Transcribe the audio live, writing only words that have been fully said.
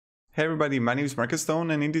Hey everybody, my name is Marcus Stone,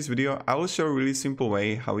 and in this video I will show a really simple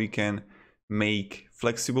way how you can make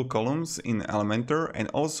flexible columns in Elementor and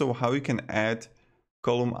also how you can add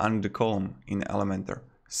column under the column in Elementor.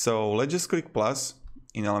 So let's just click plus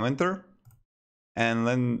in Elementor and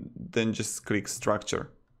then just click structure,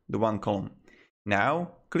 the one column.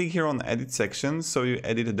 Now click here on edit section, so you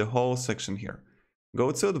edit the whole section here.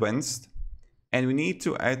 Go to advanced and we need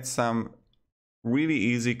to add some really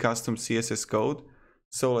easy custom CSS code.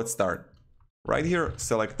 So let's start. Right here,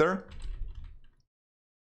 selector.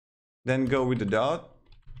 Then go with the dot,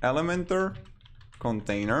 Elementor,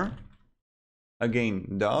 container.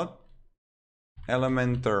 Again, dot,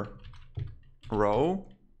 Elementor, row.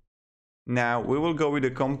 Now we will go with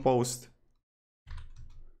the composed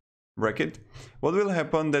bracket. What will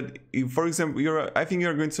happen that if, for example, I think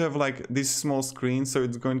you're going to have like this small screen, so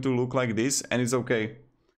it's going to look like this, and it's okay.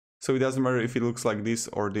 So it doesn't matter if it looks like this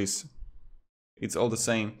or this. It's all the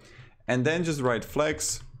same. And then just write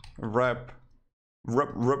flex, wrap,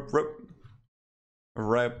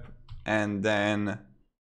 and then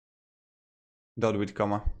dot with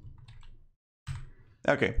comma.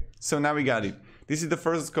 Okay, so now we got it. This is the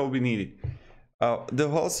first code we needed. The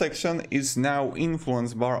whole section is now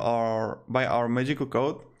influenced by our magical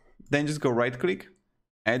code. Then just go right click,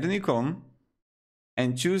 add a new column,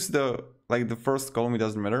 and choose the first column, it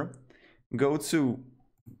doesn't matter. Go to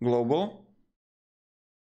global.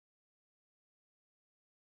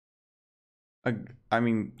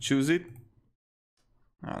 Choose it.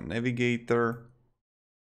 Navigator.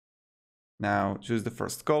 Now choose the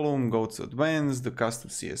first column, go to advanced, the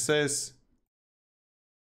custom CSS.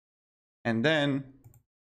 And then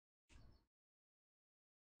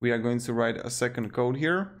we are going to write a second code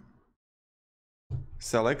here.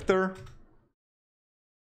 Selector.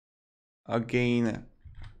 Again,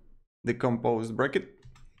 the composed bracket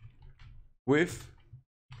with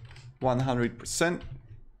 100%.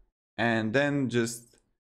 And then just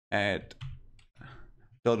add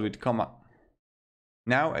dot with comma.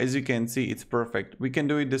 Now, as you can see, it's perfect. We can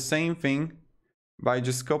do it the same thing by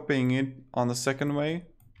just copying it on the second way,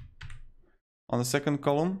 on the second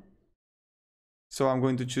column. So I'm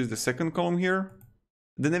going to choose the second column here.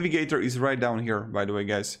 The navigator is right down here, by the way,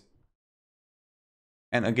 guys.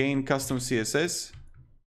 And again, custom CSS.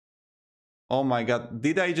 Oh my God,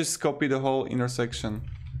 did I just copy the whole intersection?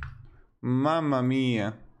 Mamma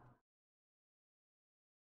mia.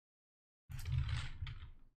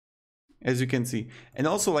 As you can see, and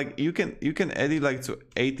also like you can edit like to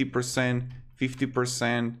 80%,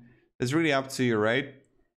 50%. It's really up to you, right?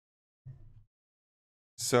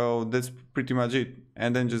 So that's pretty much it.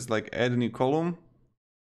 And then just like add a new column,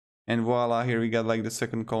 and voila, here we got like the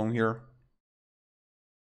second column here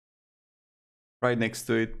right next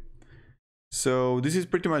to it. So this is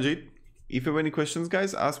pretty much it. If you have any questions,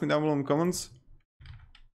 guys, ask me down below in the comments.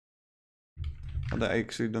 But I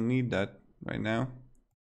actually don't need that right now.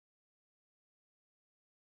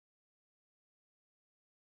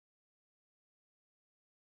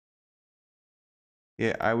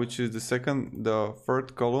 Yeah, I would choose the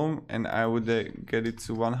third column, and I would get it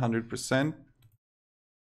to 100%.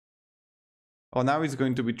 Oh, now it's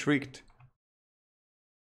going to be tricked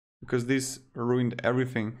because this ruined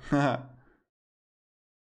everything.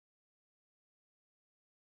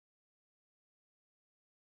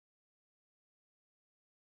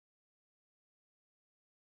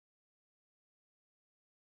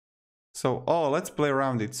 So, let's play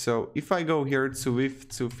around it. So if I go here to width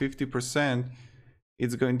to 50%,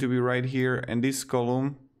 it's going to be right here, and this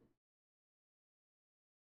column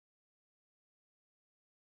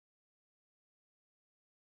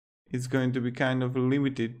is going to be kind of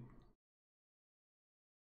limited.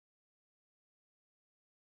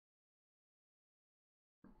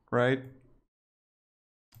 Right?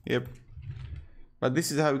 Yep. But this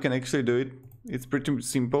is how you can actually do it. It's pretty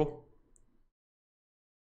simple.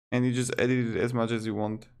 And you just edit it as much as you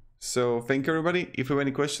want. So thank you everybody. If you have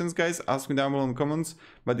any questions, guys, ask me down below in the comments.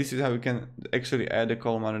 But this is how you can actually add a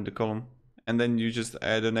column under the column. And then you just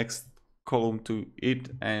add the next column to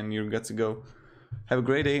it and you're good to go. Have a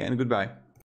great day and goodbye.